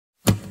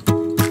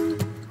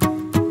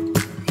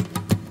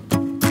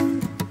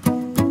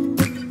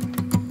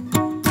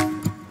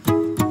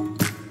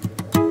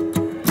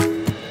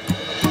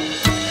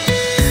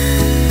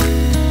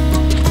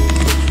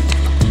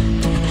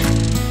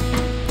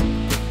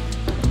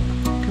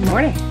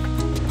Morning.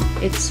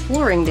 It's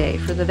flooring day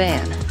for the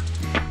van.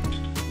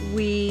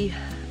 We,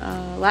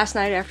 last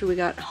night after we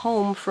got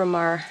home from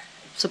our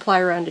supply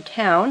around to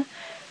town,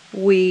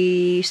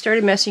 we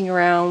started messing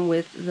around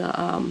with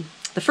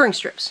the furring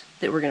strips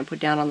that we're going to put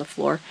down on the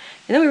floor.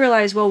 And then we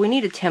realized, well, we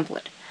need a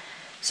template.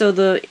 So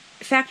the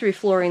factory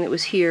flooring that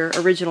was here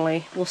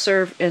originally will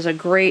serve as a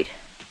great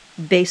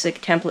basic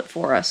template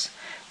for us.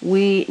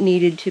 We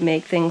needed to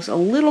make things a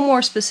little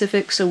more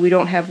specific so we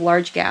don't have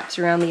large gaps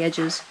around the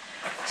edges.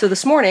 So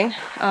this morning,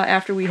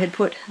 after we had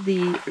put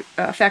the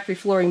factory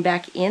flooring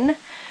back in,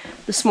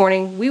 this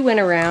morning we went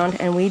around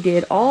and we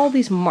did all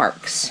these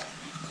marks.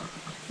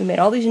 We made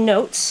all these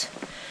notes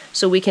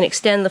so we can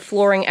extend the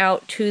flooring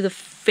out to the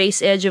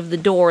face edge of the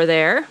door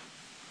there.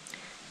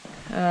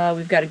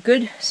 We've got a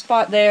good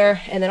spot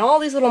there, and then all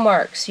these little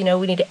marks. You know,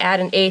 we need to add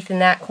 1/8 in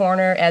that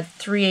corner, add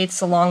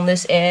 3/8 along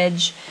this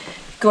edge,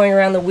 going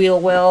around the wheel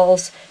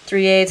wells,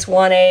 3/8,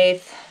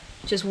 1/8,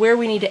 just where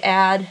we need to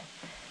add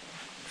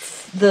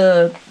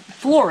the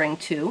flooring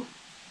to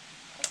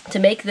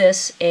make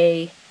this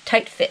a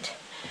tight fit.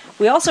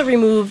 We also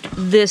removed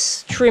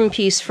this trim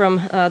piece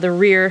from the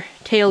rear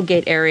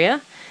tailgate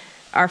area.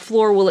 Our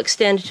floor will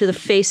extend to the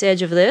face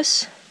edge of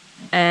this,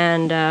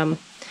 and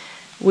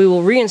we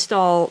will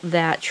reinstall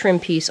that trim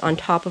piece on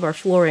top of our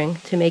flooring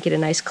to make it a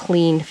nice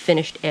clean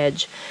finished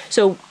edge.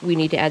 So we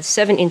need to add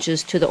 7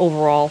 inches to the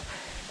overall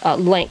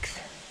length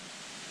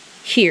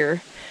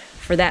here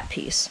for that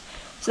piece.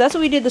 So that's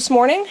what we did this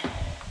morning.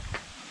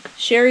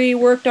 Sherry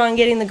worked on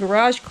getting the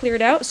garage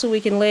cleared out so we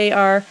can lay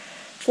our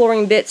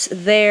flooring bits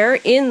there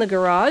in the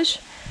garage.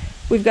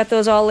 We've got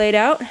those all laid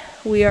out.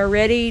 We are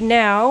ready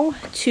now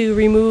to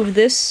remove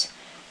this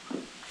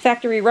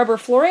factory rubber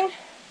flooring,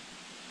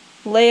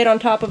 lay it on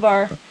top of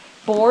our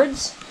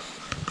boards,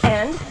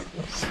 and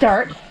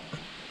start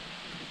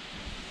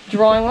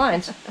drawing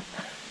lines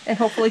and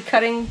hopefully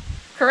cutting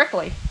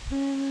correctly.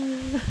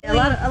 A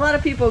lot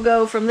of people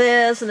go from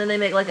this and then they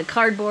make like a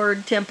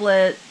cardboard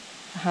template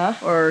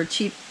or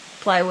cheap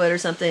plywood or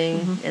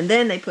something, and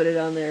then they put it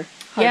on their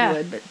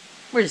hardwood, but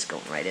we're just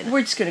going right in. We're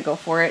just going to go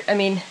for it. I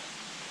mean,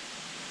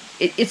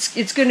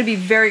 it's going to be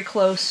very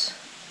close.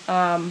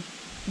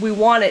 We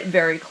want it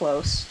very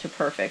close to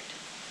perfect.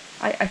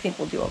 I think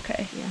we'll do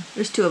okay. Yeah,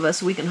 there's 2 of us,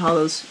 so we can haul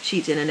those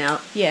sheets in and out.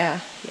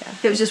 Yeah.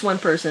 If it was just one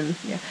person.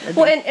 Yeah.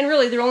 Well, and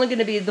really, they're only going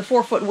to be the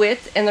 4-foot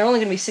width, and they're only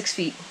going to be 6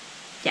 feet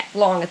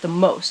long at the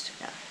most.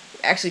 Yeah.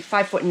 Actually,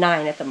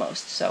 5'9" at the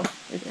most. So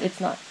it's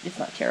not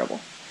terrible.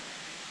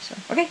 So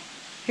okay,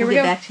 here we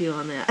go. We'll get back to you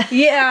on that.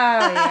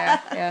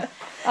 Yeah.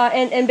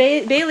 And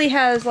Bailey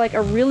has like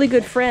a really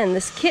good friend.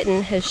 This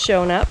kitten has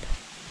shown up.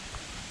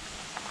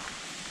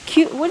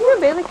 Cute. Wouldn't you,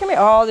 Bailey? Come here.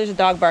 Oh, there's a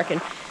dog barking.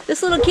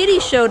 This little kitty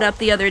showed up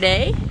the other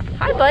day.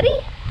 Hi, buddy.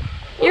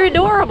 You're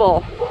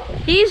adorable.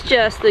 He's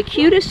just the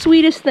cutest,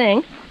 sweetest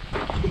thing.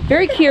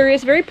 Very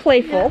curious, very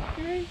playful.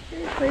 Yeah,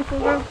 very playful,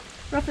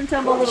 rough and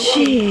tumble little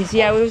kitty. Jeez,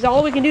 yeah, it was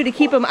all we can do to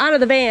keep him out of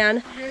the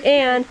van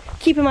and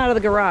keep him out of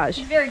the garage.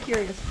 He's very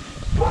curious.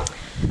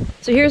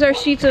 So here's our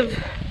sheets of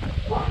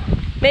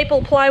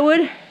maple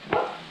plywood,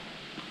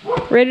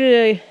 ready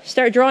to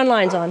start drawing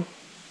lines on.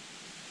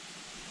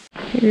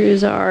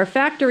 Here's our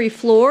factory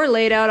floor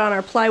laid out on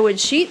our plywood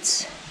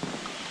sheets.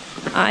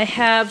 I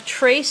have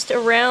traced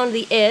around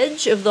the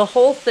edge of the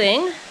whole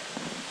thing,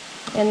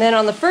 and then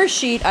on the first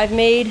sheet I've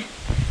made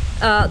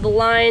the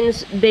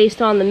lines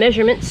based on the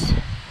measurements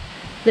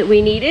that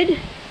we needed.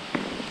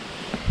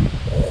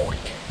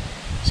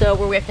 So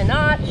where we have to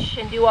notch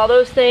and do all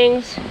those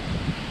things.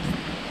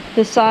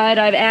 This side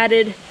I've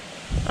added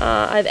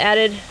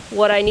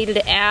what I needed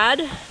to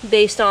add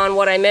based on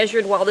what I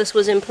measured while this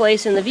was in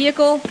place in the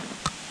vehicle.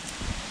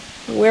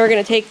 We're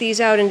going to take these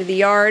out into the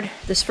yard,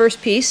 this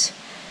first piece,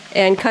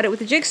 and cut it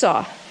with a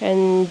jigsaw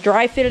and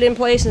dry fit it in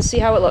place and see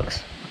how it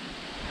looks.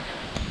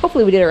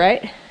 Hopefully we did it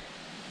right.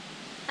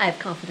 I have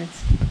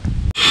confidence.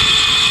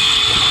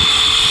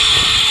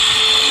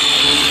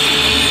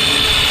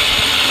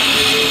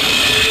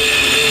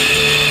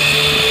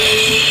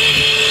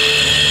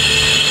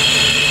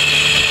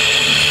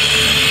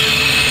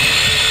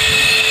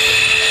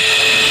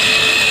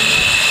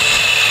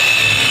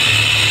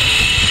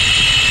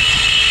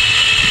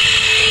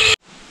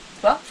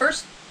 Well,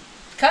 first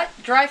cut,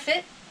 dry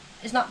fit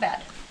is not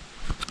bad.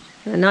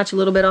 And notch a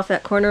little bit off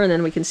that corner, and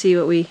then we can see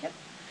what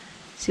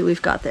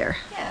we've got there.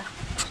 Yeah, I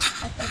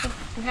think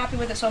I'm happy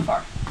with it so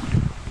far.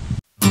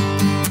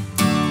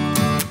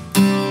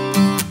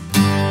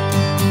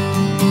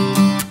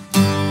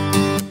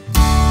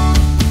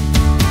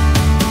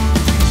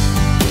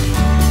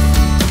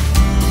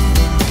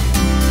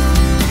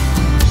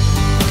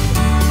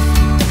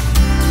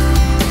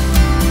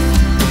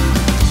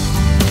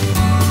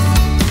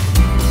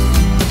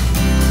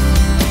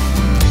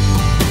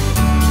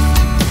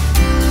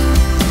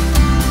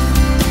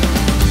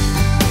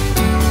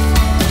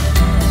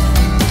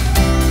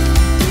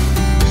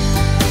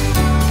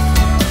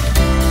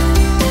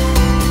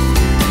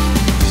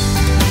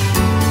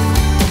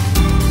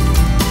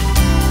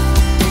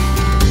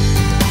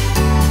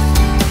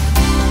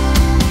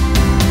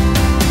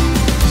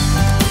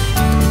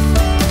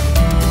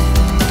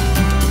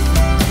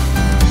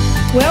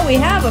 we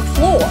have a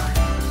floor.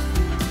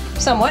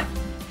 Somewhat.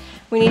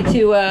 We need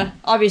to,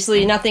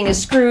 obviously nothing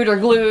is screwed or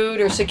glued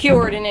or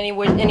secured in any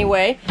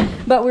way,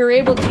 but we were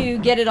able to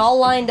get it all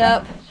lined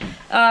up.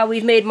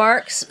 We've made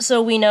marks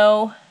so we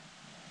know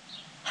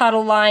how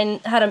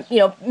to you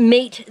know,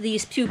 mate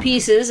these two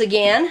pieces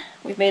again.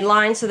 We've made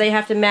lines so they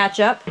have to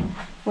match up.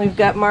 We've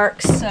got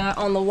marks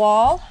on the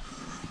wall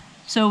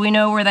so we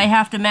know where they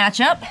have to match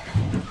up.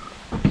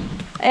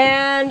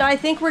 And I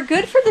think we're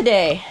good for the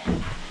day.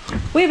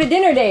 We have a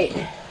dinner date.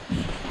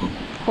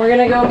 We're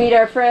gonna go meet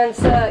our friends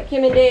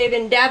Kim and Dave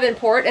in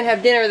Davenport and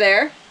have dinner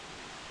there.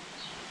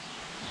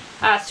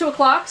 It's 2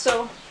 o'clock,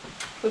 so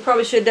we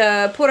probably should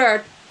put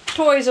our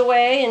toys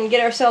away and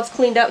get ourselves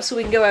cleaned up so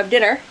we can go have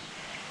dinner.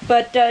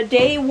 But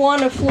day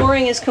 1 of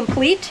flooring is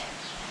complete.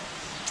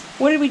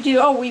 What did we do?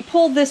 Oh, we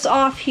pulled this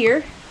off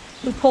here.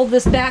 We pulled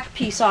this back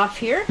piece off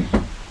here.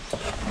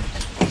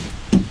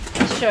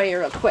 I'll show you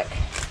real quick.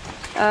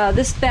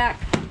 This back,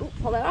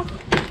 pull that off.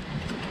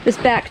 This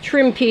back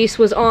trim piece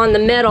was on the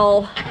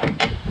metal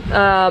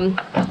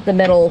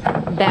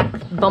back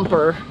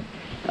bumper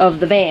of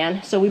the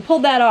van. So we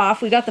pulled that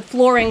off. We got the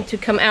flooring to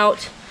come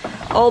out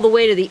all the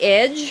way to the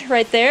edge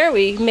right there.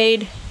 We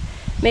made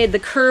the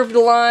curved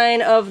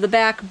line of the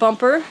back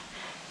bumper.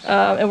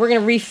 And we're gonna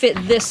refit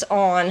this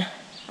on.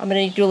 I'm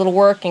gonna do a little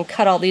work and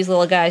cut all these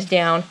little guys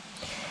down.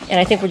 And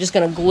I think we're just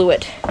gonna glue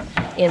it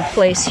in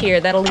place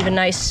here. That'll leave a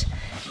nice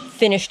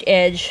finished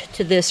edge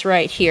to this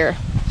right here.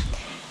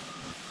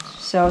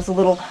 So it's a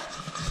little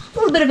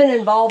bit of an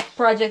involved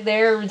project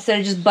there instead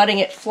of just butting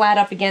it flat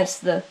up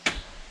against the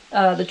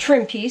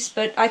trim piece,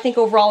 but I think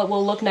overall it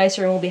will look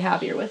nicer and we'll be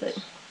happier with it.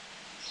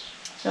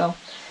 So, all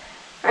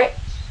right,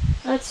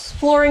 that's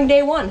flooring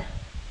day 1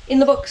 in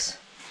the books.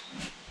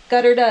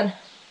 Got her done.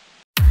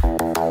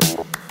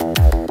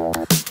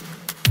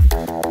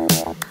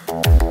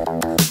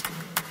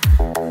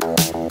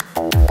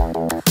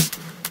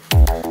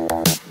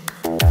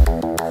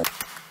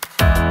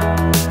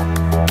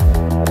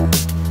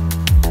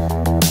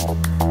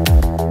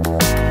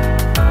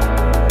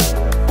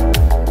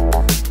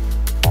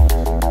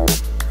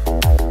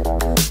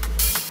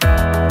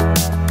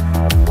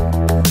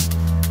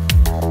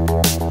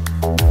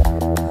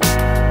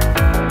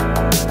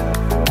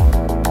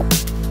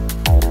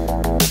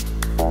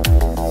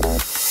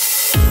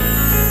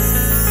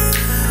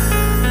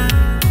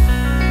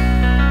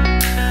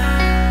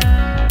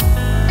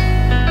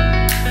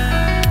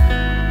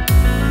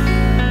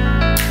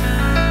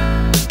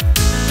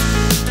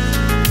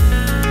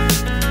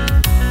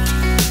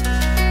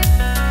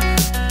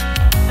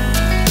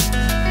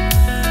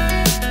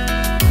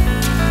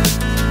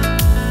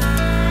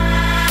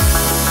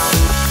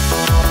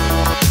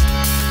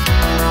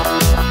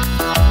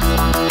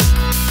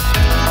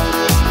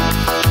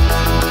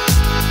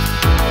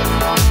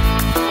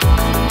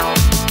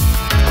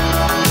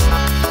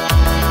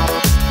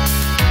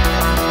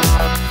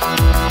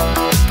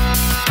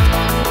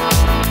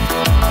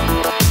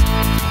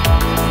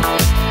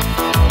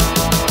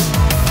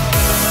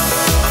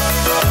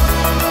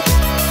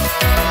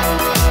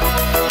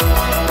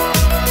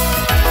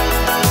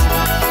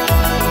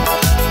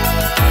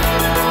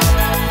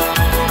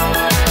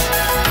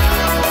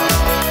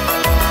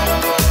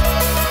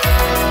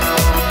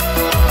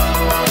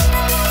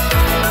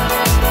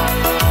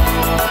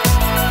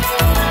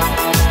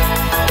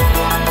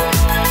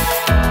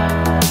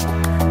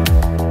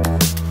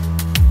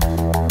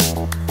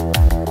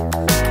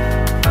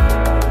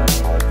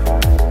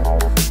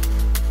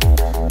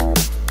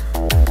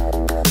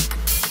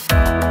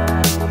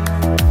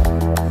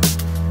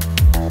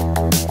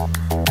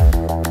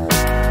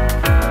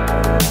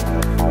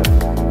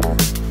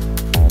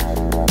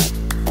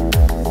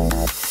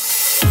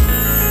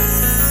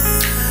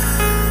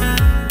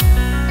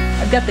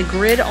 Got the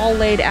grid all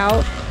laid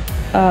out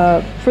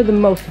for the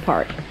most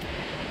part,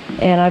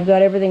 and I've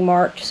got everything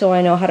marked so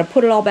I know how to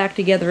put it all back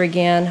together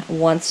again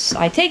once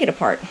I take it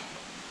apart.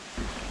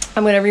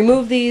 I'm going to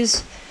remove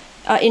these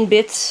in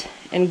bits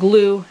and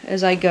glue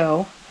as I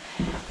go.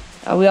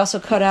 We also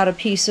cut out a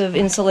piece of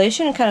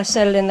insulation and kind of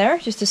set it in there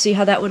just to see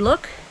how that would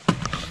look.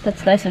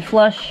 That's nice and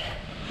flush.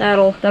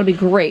 That'll be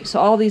great. So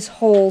all these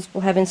holes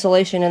will have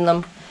insulation in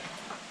them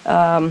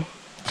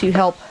to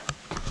help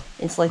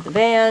insulate the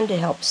van, to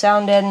help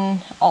sound deaden,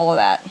 all of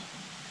that.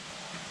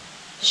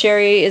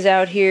 Sherry is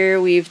out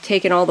here. We've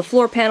taken all the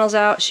floor panels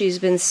out. She's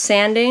been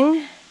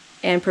sanding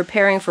and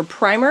preparing for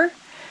primer.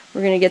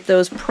 We're going to get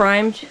those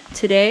primed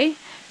today,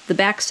 the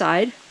back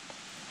side.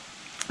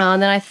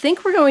 Then I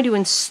think we're going to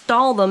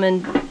install them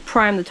and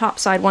prime the top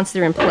side once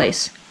they're in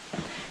place.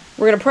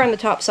 We're going to prime the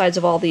top sides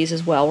of all these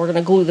as well. We're going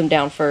to glue them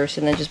down first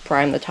and then just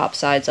prime the top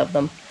sides of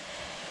them.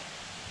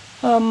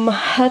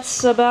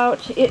 That's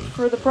about it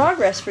for the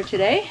progress for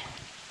today.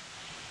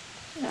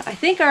 I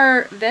think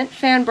our vent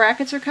fan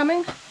brackets are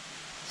coming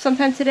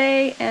sometime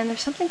today, and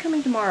there's something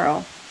coming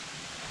tomorrow.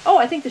 Oh,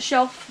 I think the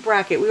shelf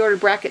bracket. We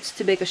ordered brackets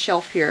to make a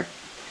shelf here.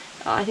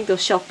 I think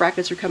those shelf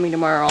brackets are coming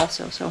tomorrow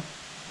also, so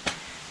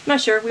I'm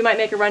not sure. We might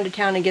make a run to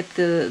town and get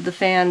the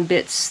fan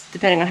bits,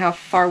 depending on how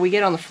far we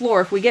get on the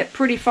floor. If we get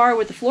pretty far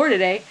with the floor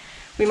today,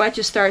 we might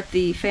just start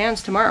the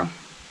fans tomorrow.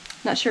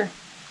 Not sure.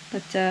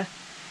 But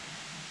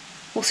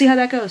we'll see how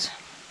that goes.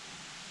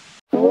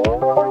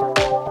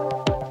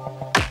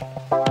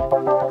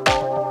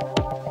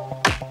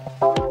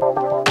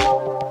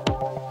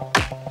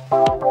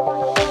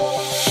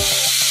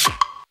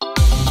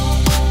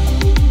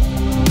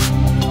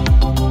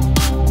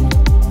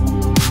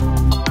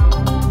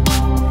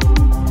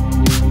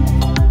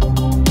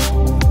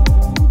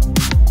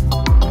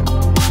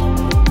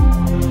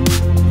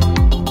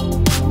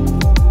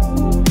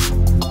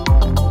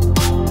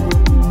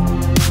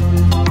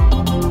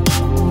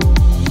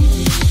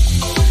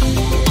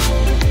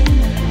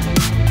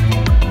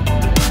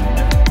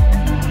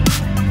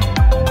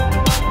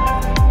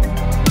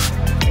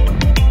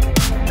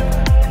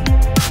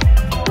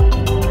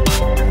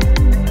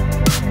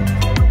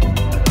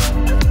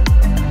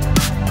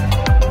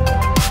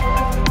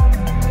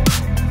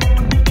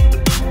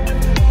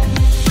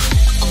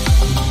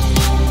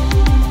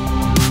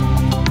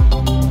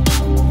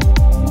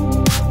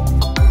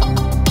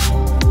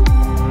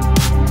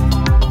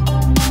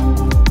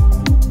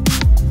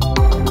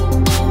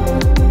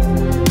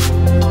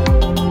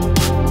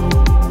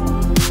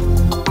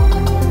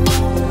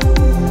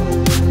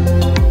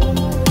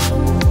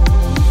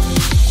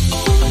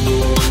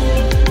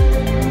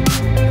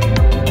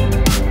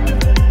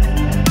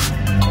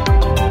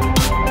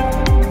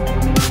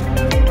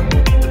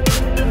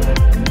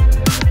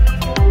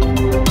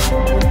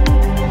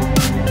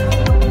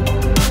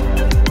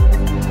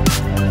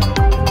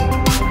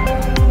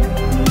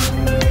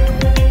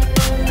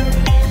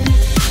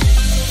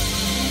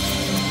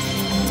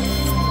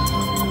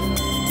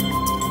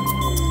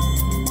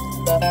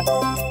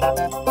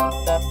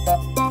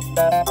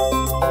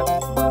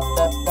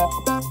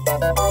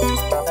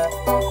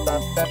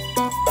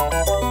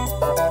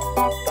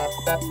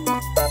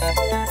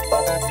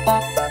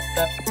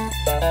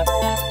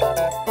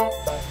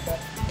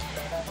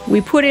 We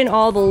put in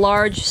all the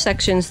large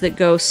sections that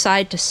go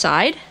side to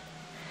side,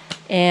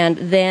 and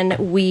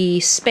then we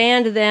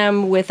spanned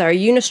them with our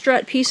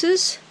unistrut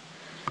pieces,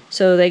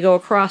 so they go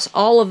across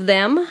all of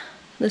them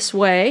this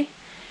way.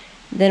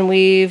 Then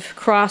we've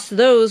crossed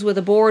those with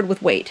a board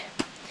with weight.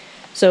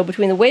 So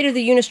between the weight of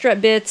the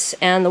unistrut bits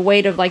and the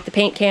weight of like the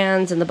paint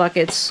cans and the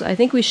buckets, I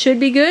think we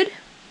should be good.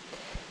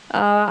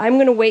 I'm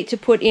going to wait to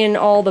put in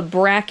all the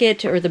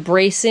bracket or the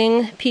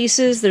bracing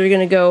pieces that are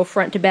going to go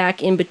front to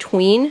back in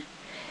between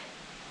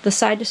the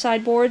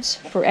side-to-side boards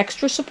for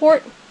extra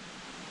support.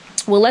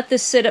 We'll let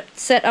this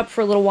set up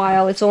for a little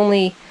while. It's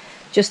only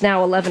just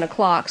now 11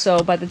 o'clock,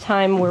 so by the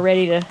time we're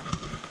ready to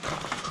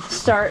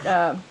start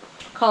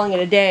calling it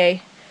a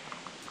day,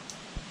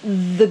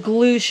 the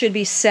glue should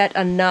be set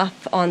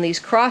enough on these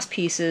cross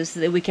pieces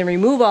that we can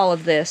remove all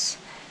of this.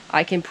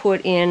 I can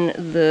put in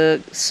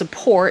the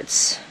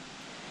supports,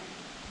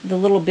 the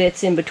little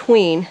bits in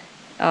between,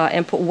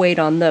 and put weight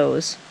on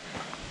those.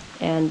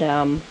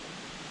 And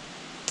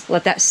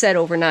let that set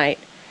overnight,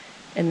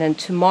 and then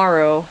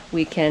tomorrow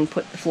we can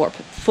put the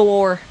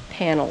floor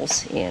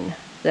panels in.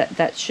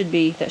 That should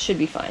be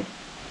fine.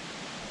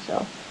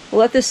 So we'll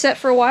let this set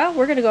for a while.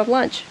 We're gonna go have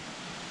lunch.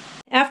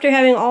 After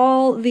having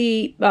all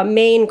the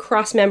main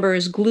cross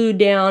members glued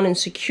down and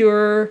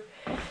secure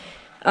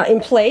in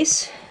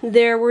place,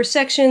 there were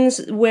sections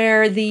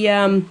where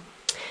the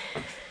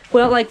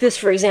well, like this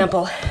for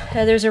example,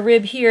 there's a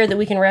rib here that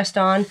we can rest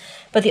on,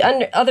 but the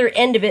other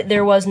end of it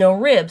there was no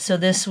rib, so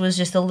this was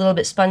just a little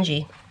bit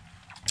spongy.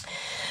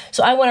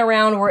 So I went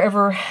around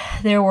wherever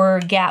there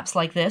were gaps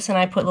like this, and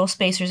I put little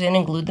spacers in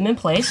and glued them in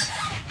place.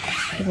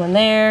 Did one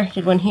there,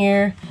 did one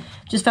here.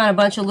 Just found a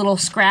bunch of little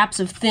scraps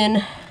of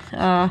thin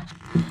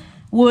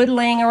wood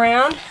laying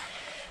around.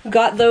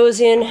 Got those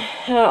in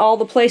all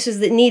the places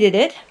that needed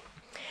it.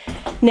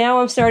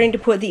 Now I'm starting to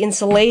put the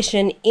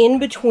insulation in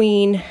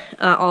between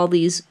all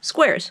these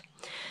squares.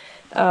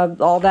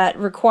 All that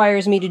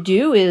requires me to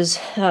do is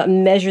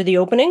measure the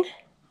opening,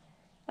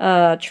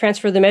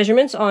 transfer the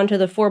measurements onto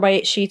the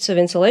 4x8 sheets of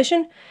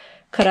insulation,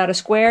 cut out a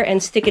square,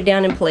 and stick it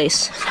down in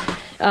place.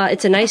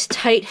 It's a nice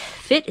tight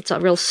fit. It's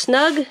real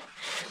snug.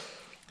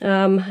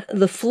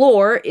 The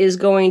floor is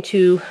going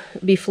to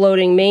be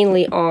floating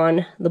mainly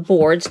on the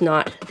boards,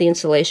 not the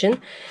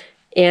insulation.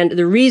 And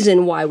the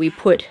reason why we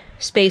put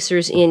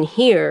spacers in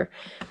here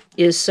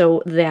is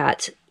so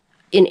that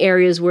in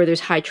areas where there's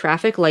high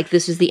traffic, like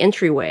this is the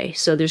entryway,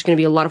 so there's going to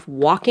be a lot of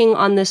walking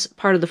on this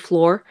part of the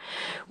floor.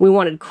 We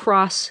wanted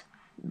cross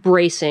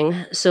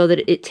bracing so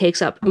that it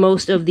takes up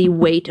most of the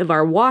weight of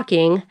our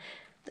walking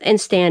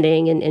and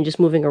standing and just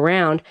moving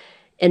around,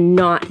 and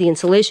not the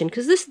insulation,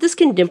 because this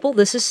can dimple.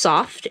 This is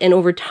soft, and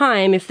over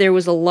time, if there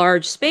was a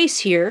large space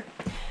here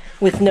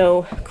with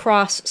no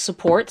cross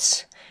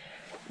supports,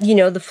 you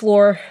know, the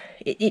floor,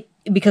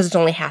 because it's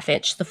only 1/2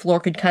 inch, the floor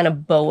could kind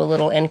of bow a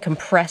little and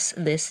compress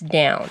this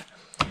down.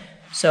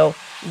 So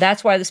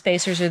that's why the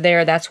spacers are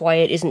there. That's why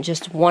it isn't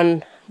just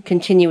one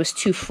continuous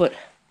 2-foot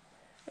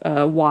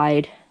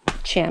wide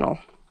channel.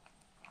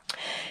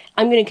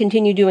 I'm going to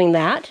continue doing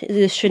that.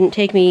 This shouldn't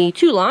take me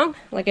too long.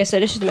 Like I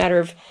said, it's just a matter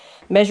of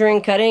measuring,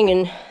 cutting,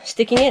 and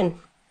sticking in.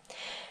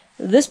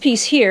 This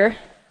piece here,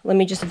 let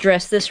me just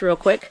address this real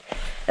quick.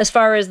 As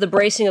far as the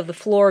bracing of the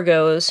floor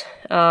goes,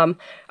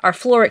 our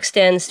floor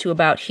extends to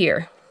about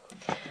here.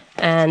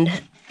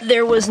 And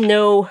there was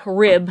no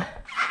rib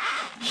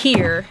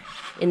here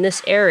in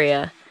this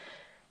area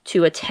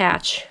to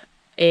attach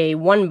a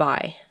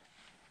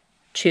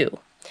 1x2.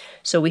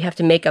 So we have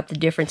to make up the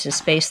difference in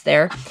space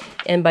there.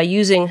 And by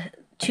using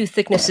 2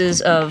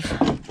 thicknesses of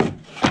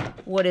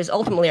what is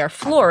ultimately our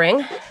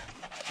flooring,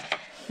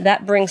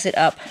 that brings it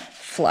up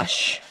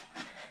flush.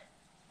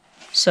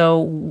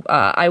 So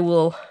I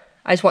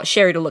just want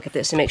Sherry to look at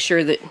this and make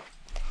sure that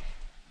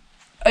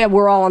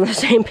we're all on the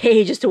same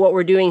page as to what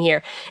we're doing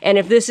here. And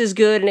if this is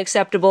good and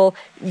acceptable,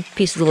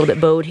 piece is a little bit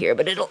bowed here,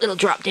 but it'll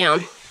drop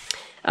down.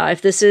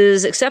 If this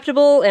is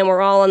acceptable and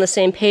we're all on the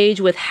same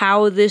page with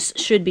how this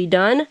should be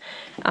done,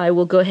 I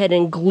will go ahead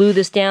and glue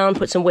this down,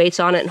 put some weights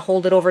on it, and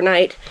hold it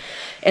overnight.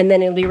 And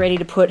then it'll be ready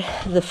to put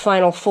the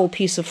final full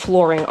piece of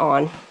flooring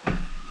on.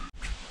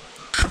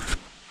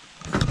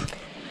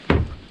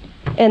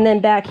 And then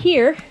back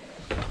here,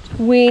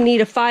 we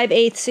need a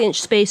 5/8 inch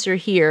spacer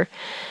here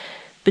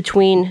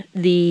between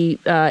the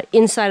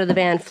inside of the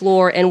van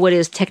floor and what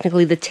is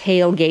technically the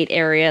tailgate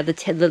area,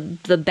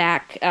 the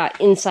back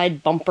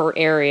inside bumper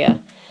area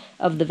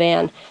of the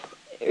van.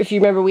 If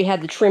you remember, we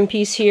had the trim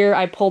piece here.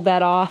 I pulled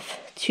that off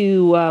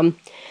to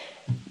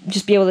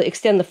just be able to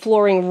extend the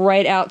flooring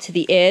right out to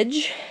the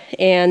edge,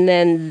 and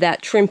then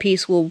that trim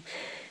piece will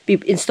be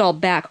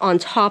installed back on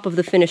top of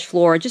the finished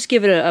floor. Just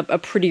give it a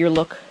prettier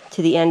look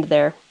to the end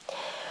there.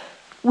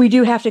 We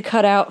do have to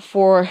cut out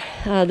for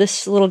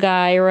this little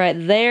guy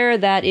right there.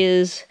 That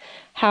is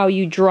how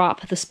you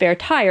drop the spare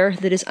tire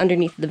that is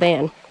underneath the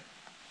van.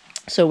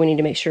 So we need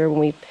to make sure when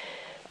we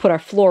put our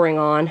flooring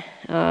on,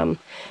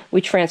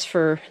 we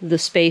transfer the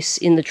space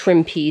in the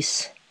trim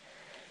piece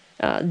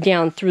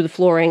down through the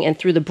flooring and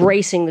through the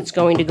bracing that's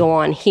going to go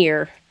on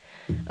here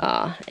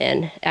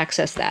and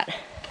access that.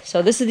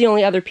 So this is the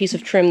only other piece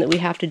of trim that we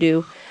have to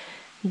do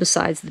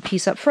besides the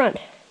piece up front.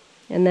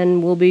 And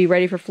then we'll be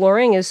ready for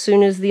flooring as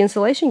soon as the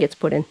insulation gets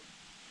put in.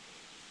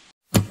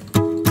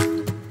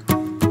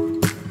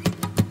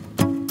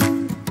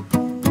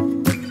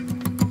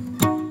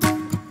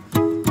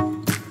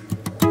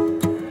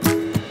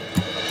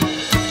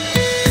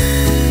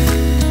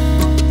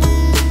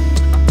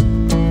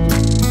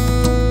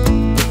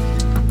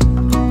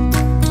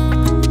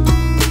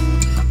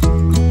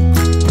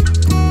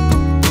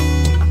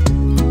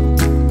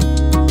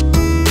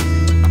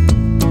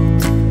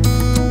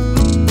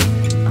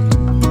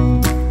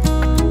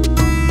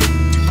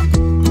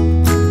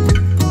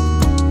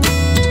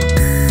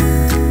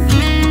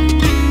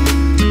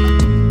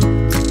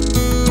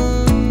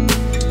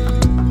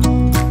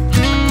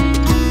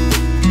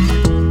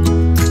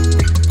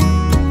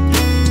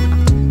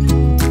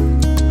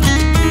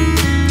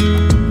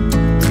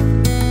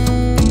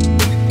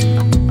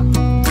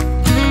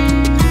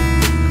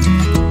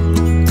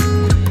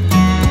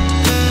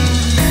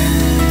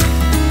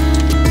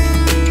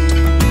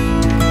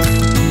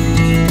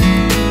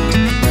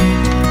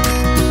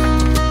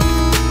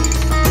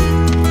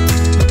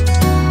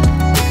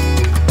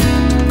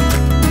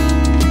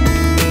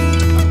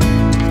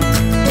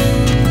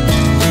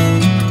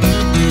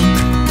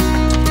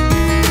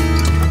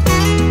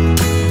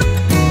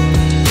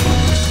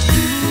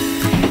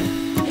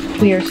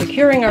 We are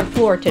securing our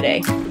floor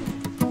today.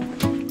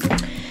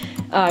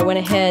 I went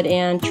ahead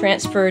and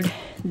transferred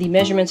the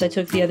measurements I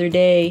took the other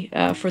day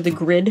for the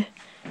grid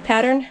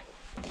pattern.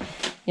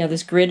 You know,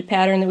 this grid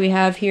pattern that we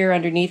have here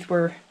underneath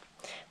where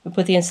we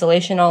put the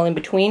insulation all in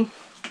between.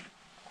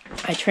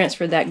 I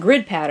transferred that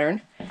grid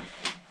pattern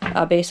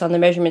based on the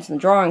measurements and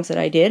the drawings that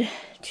I did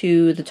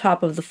to the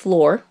top of the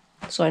floor,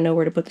 so I know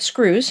where to put the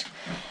screws.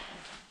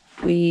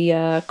 We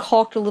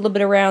caulked a little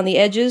bit around the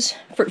edges.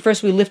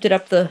 First we lifted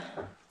up the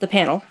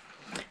panel,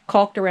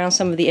 caulked around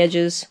some of the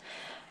edges,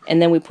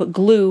 and then we put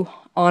glue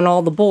on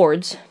all the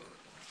boards,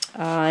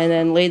 and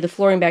then laid the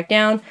flooring back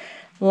down,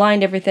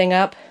 lined everything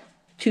up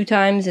 2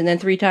 times and then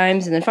 3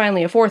 times and then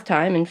finally a 4th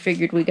time, and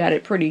figured we got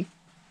it pretty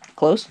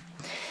close.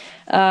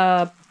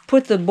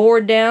 Put the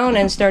board down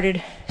and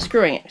started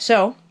screwing it.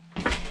 So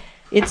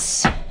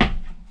it's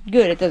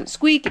good. It doesn't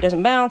squeak, it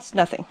doesn't bounce,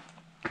 nothing.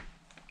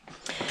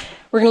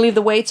 We're going to leave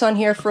the weights on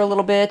here for a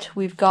little bit.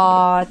 We've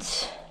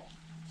got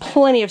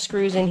plenty of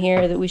screws in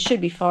here that we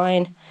should be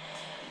fine.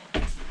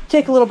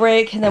 Take a little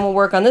break and then we'll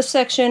work on this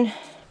section.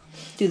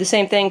 Do the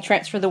same thing,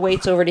 transfer the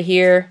weights over to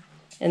here,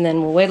 and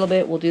then we'll wait a little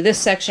bit, we'll do this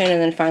section,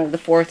 and then finally the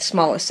 4th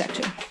smallest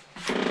section.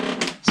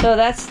 So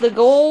that's the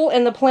goal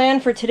and the plan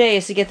for today,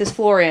 is to get this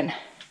floor in.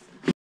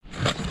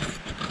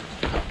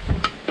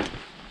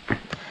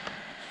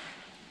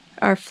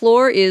 Our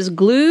floor is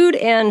glued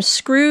and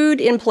screwed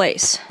in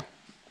place.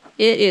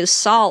 It is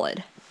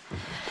solid.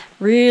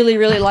 Really,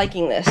 really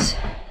liking this.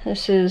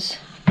 This is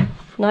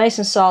nice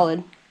and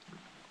solid.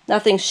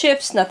 Nothing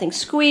shifts, nothing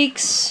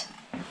squeaks.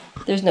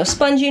 There's no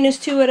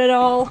sponginess to it at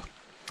all.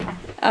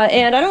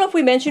 And I don't know if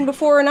we mentioned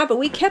before or not, but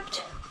we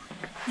kept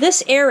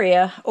this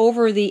area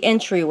over the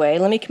entryway.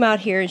 Let me come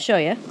out here and show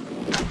you.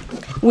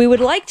 We would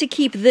like to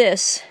keep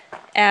this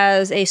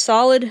as a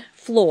solid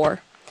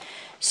floor.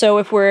 So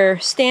if we're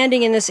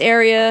standing in this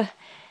area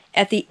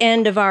at the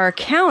end of our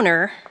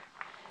counter,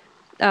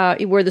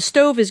 where the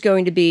stove is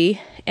going to be,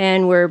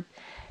 and we're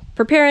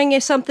preparing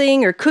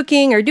something or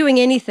cooking or doing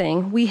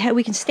anything, we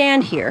can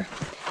stand here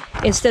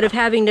instead of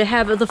having to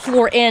have the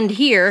floor end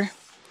here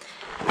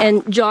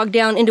and jog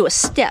down into a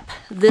step.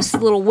 This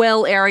little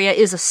well area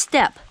is a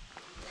step.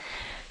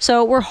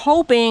 So we're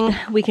hoping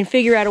we can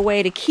figure out a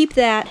way to keep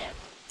that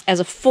as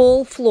a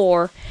full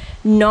floor,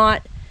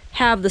 not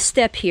have the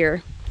step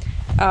here.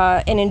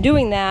 And in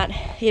doing that,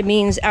 it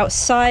means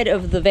outside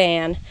of the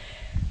van,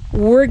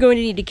 we're going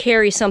to need to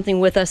carry something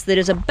with us that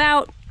is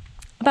about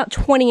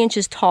 20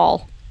 inches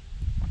tall.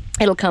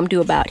 It'll come to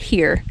about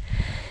here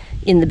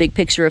in the big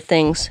picture of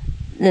things.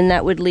 Then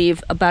that would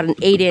leave about an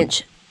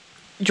 8-inch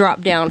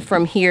drop down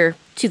from here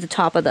to the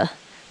top of the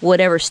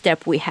whatever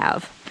step we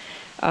have.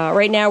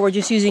 Right now we're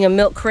just using a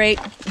milk crate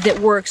that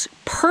works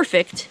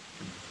perfect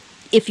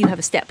if you have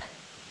a step.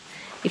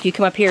 If you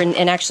come up here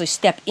and actually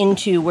step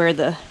into where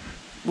the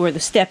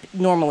step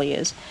normally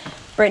is.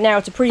 Right now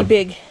it's a pretty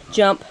big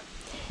jump,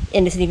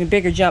 and it's an even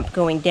bigger jump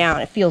going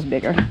down. It feels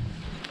bigger.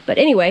 But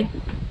anyway,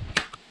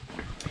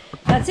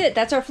 that's it.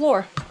 That's our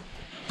floor.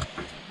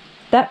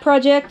 That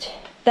project,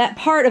 that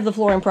part of the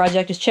flooring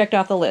project is checked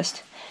off the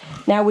list.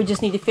 Now we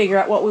just need to figure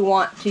out what we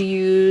want to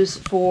use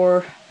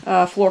for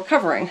floor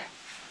covering.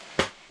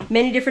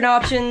 Many different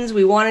options.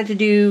 We wanted to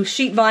do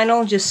sheet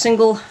vinyl, just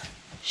single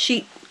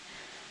sheet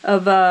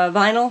of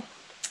vinyl.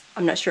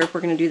 I'm not sure if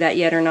we're going to do that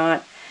yet or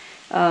not.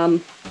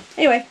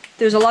 Anyway,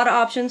 there's a lot of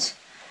options.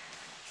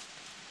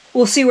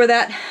 We'll see where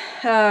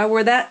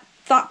that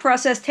thought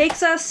process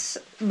takes us,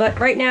 but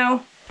right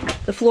now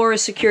the floor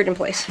is secured in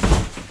place.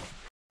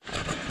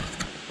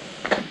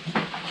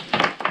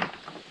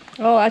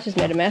 Oh, I just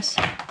made a mess.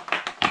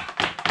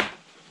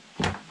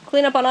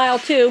 Clean up on aisle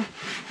 2.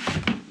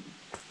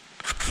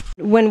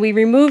 When we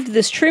removed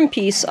this trim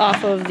piece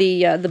off of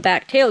the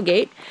back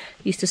tailgate,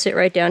 used to sit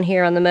right down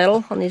here on the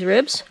metal on these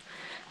ribs.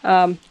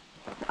 I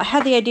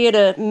had the idea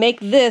to make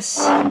this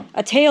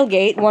a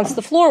tailgate once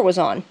the floor was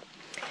on.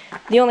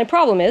 The only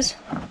problem is,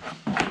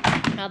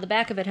 now the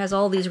back of it has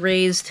all these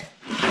raised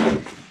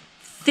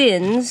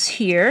fins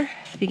here,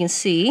 if you can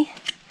see,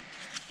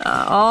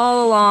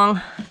 all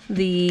along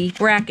the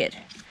bracket.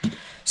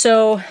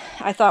 So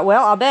I thought,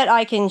 well, I'll bet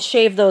I can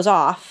shave those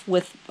off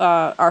with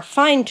our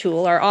fine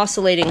tool, our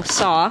oscillating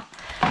saw.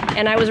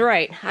 And I was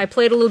right. I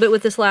played a little bit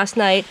with this last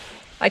night.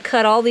 I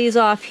cut all these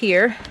off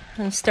here,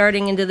 and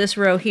starting into this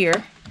row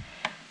here.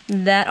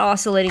 That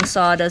oscillating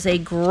saw does a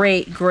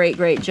great, great,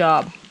 great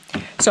job.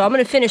 So I'm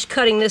going to finish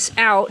cutting this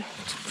out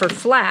for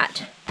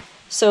flat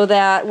so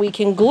that we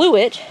can glue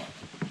it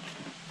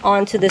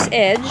onto this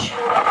edge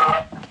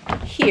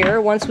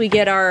here once we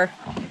get our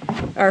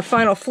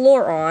final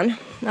floor on.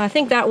 I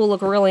think that will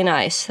look really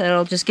nice.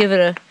 That'll just give it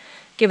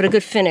a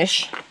good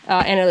finish,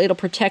 and it'll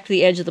protect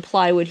the edge of the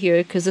plywood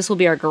here because this will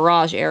be our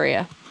garage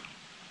area.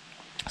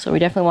 So we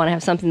definitely want to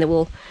have something that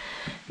will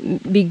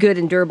be good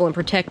and durable and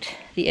protect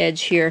the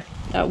edge here.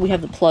 We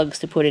have the plugs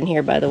to put in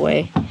here, by the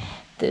way,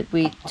 that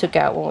we took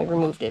out when we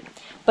removed it.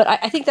 But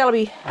I think that'll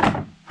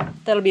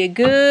be a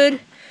good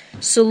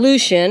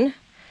solution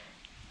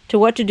to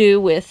what to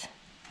do with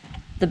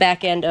the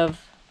back end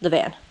of the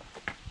van.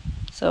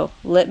 So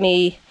let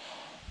me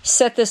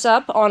set this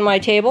up on my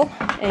table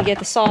and get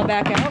the saw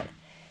back out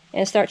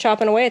and start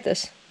chopping away at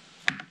this.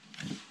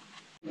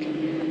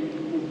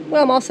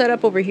 Well, I'm all set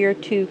up over here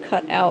to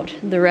cut out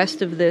the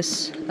rest of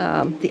this,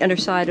 the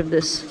underside of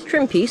this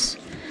trim piece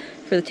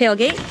for the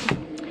tailgate.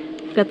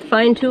 Got the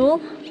fine tool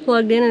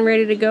plugged in and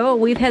ready to go.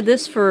 We've had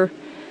this for,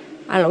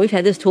 I don't know, we've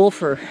had this tool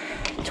for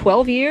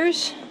 12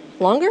 years?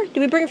 Longer?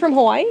 Did we bring it from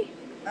Hawaii?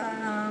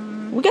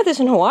 We got this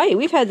in Hawaii.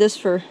 We've had this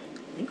for,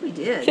 I think we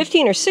did,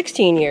 15 or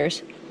 16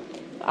 years.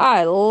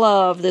 I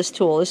love this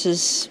tool. This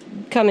has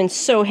come in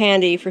so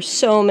handy for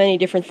so many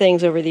different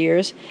things over the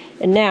years.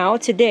 And now,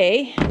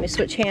 today, let me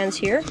switch hands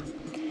here.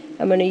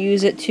 I'm going to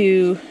use it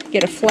to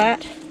get a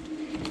flat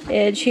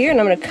edge here,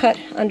 and I'm going to cut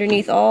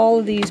underneath all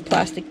of these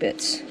plastic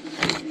bits.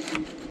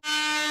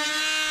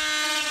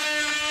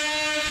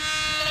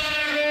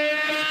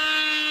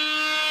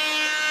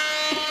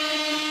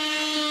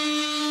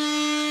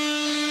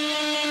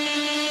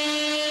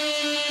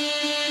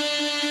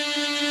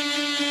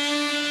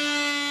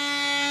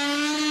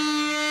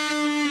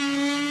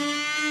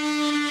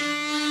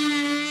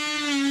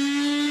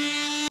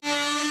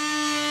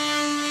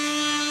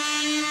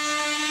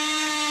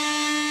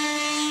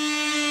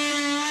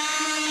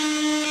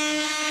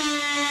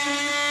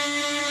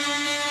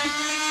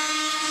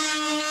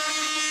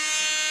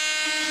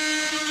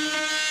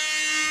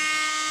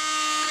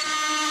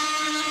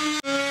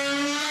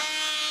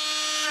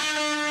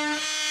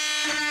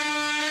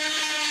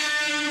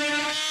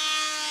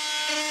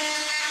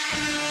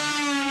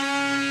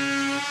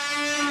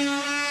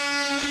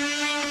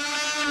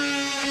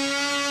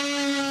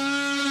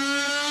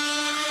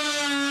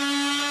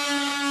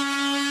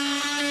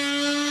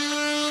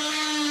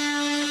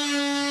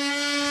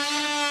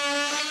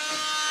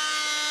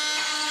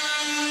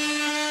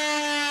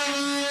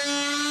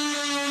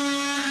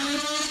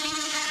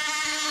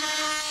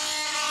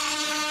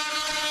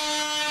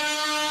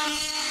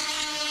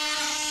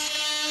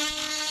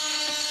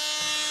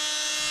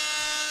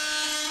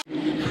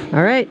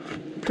 All right,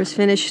 Chris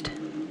finished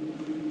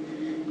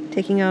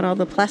taking out all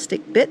the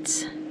plastic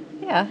bits.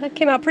 Yeah, that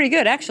came out pretty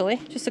good actually.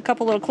 Just a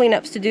couple little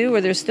cleanups to do where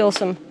there's still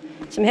some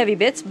heavy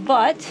bits,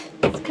 but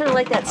it's kind of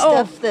like that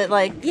stuff that,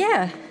 like,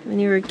 yeah, when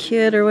you were a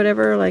kid or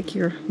whatever, like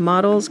your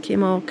models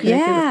came all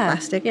connected with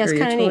plastic, yeah, or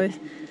your toys. Neat.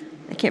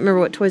 I can't remember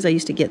what toys I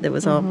used to get that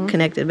was all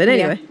connected, but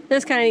anyway. Yeah,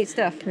 that's kind of neat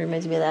stuff. Kind of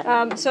reminds me of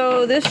that.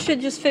 So this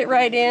should just fit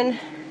right in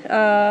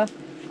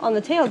on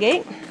the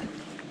tailgate.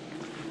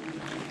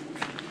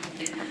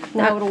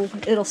 Now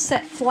it'll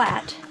set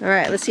flat. All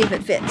right, let's see if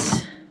it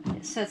fits.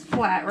 It sets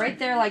flat right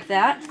there like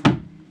that.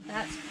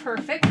 That's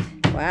perfect.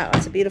 Wow,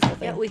 that's a beautiful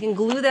thing. Yeah, we can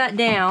glue that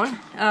down.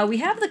 We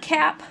have the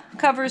cap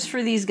covers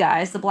for these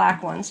guys, the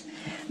black ones.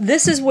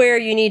 This is where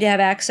you need to have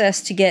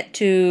access to get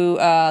to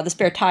the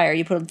spare tire.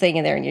 You put a thing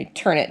in there and you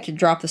turn it to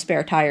drop the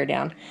spare tire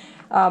down.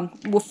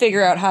 We'll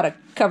figure out how to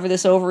cover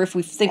this over if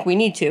we think we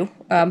need to.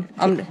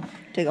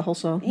 Take a hole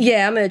saw.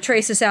 Yeah, I'm going to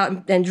trace this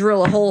out and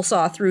drill a hole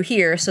saw through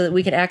here so that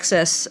we can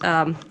access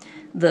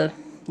the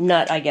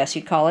nut, I guess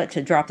you'd call it,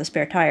 to drop the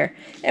spare tire.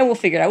 And we'll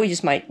figure it out. We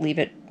just might leave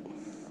it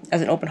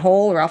as an open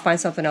hole, or I'll find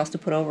something else to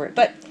put over it.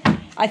 But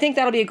I think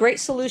that'll be a great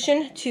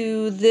solution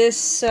to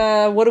this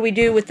what do we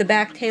do with the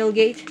back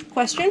tailgate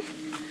question.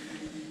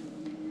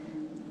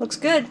 Looks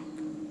good.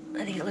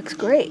 I think it looks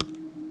great.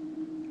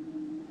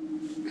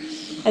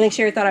 I think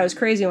Sherry thought I was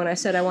crazy when I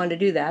said I wanted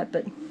to do that,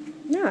 but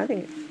no, I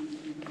think,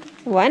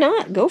 why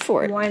not? Go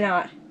for it. Why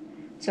not?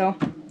 So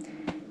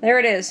there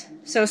it is.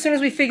 So as soon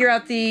as we figure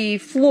out the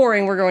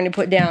flooring we're going to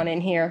put down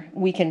in here,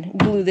 we can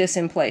glue this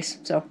in place.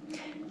 So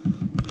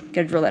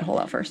gotta drill that hole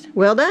out first.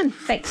 Well done.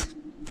 Thanks.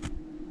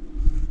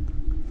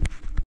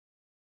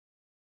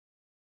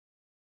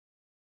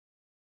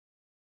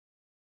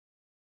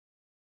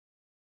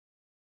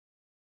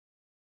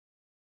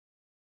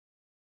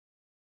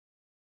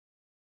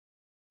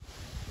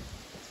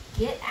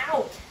 Get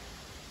out.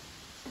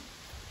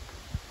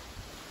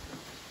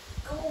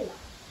 Go.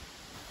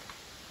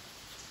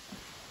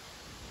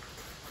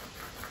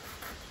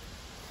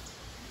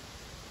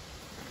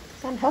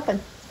 I'm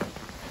helping.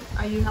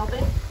 Are you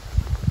helping?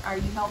 Are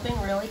you helping,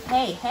 really?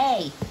 Hey,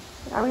 hey.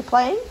 Are we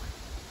playing?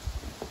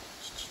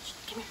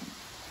 Come here.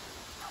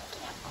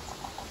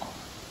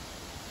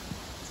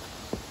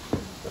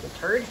 Little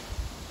turd.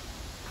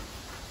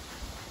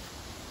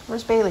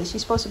 Where's Bailey?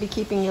 She's supposed to be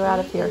keeping you out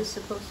of here. She is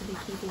supposed to be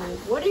keeping you.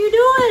 What are you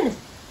doing?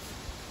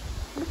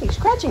 I'm making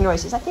scratching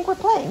noises. I think we're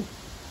playing.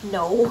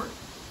 No.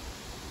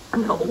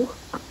 No.